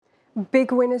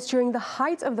Big winners during the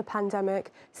height of the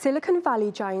pandemic, Silicon Valley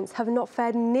giants have not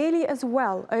fared nearly as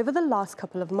well over the last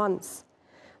couple of months.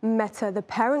 Meta, the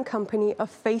parent company of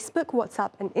Facebook,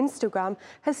 WhatsApp, and Instagram,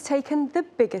 has taken the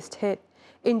biggest hit.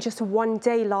 In just one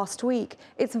day last week,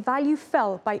 its value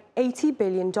fell by $80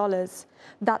 billion.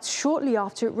 That's shortly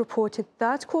after it reported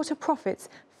third-quarter profits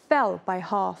fell by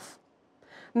half.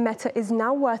 Meta is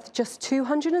now worth just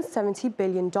 $270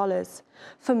 billion.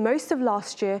 For most of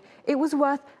last year, it was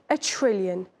worth $1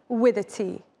 trillion with a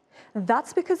T.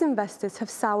 That's because investors have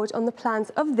soured on the plans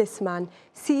of this man,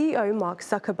 CEO Mark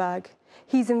Zuckerberg.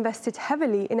 He's invested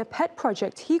heavily in a pet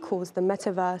project he calls the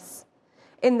metaverse.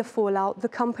 In the fallout, the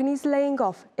company's laying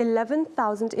off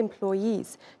 11,000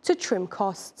 employees to trim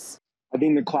costs. I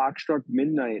think the clock struck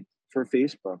midnight for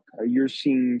Facebook. You're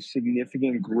seeing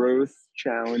significant growth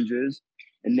challenges,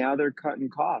 and now they're cutting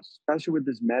costs, especially with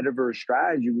this metaverse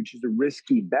strategy, which is a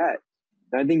risky bet.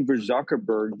 And I think for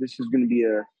Zuckerberg, this is going to be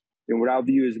what I'll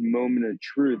view as a moment of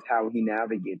truth, how he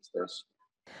navigates this.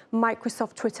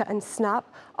 Microsoft, Twitter, and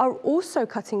Snap are also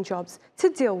cutting jobs to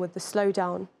deal with the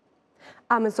slowdown.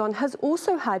 Amazon has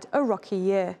also had a rocky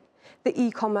year. The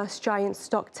e-commerce giant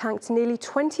stock tanked nearly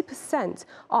 20%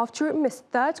 after it missed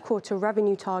third-quarter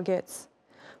revenue targets.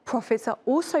 Profits are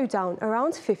also down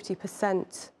around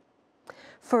 50%.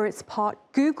 For its part,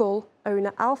 Google,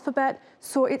 owner Alphabet,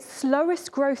 saw its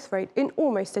slowest growth rate in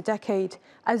almost a decade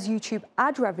as YouTube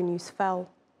ad revenues fell.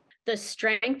 The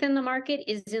strength in the market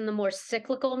is in the more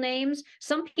cyclical names.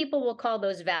 Some people will call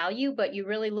those value, but you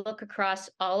really look across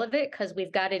all of it because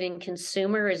we've got it in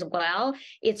consumer as well.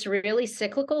 It's really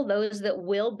cyclical, those that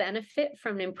will benefit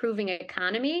from an improving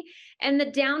economy. And the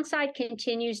downside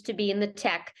continues to be in the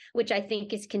tech, which I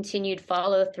think is continued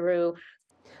follow through.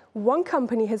 One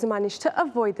company has managed to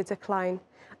avoid the decline.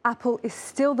 Apple is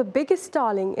still the biggest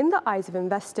darling in the eyes of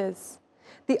investors.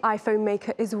 The iPhone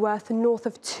maker is worth north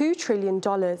of $2 trillion.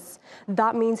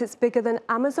 That means it's bigger than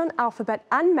Amazon, Alphabet,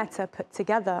 and Meta put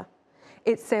together.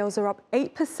 Its sales are up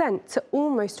 8% to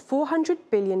almost $400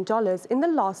 billion in the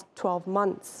last 12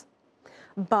 months.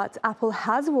 But Apple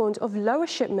has warned of lower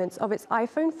shipments of its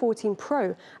iPhone 14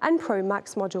 Pro and Pro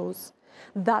Max models.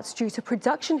 That's due to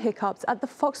production hiccups at the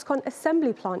Foxconn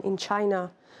assembly plant in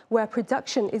China, where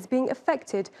production is being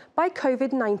affected by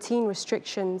COVID-19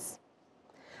 restrictions.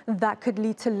 That could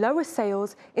lead to lower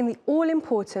sales in the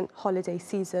all-important holiday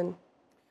season.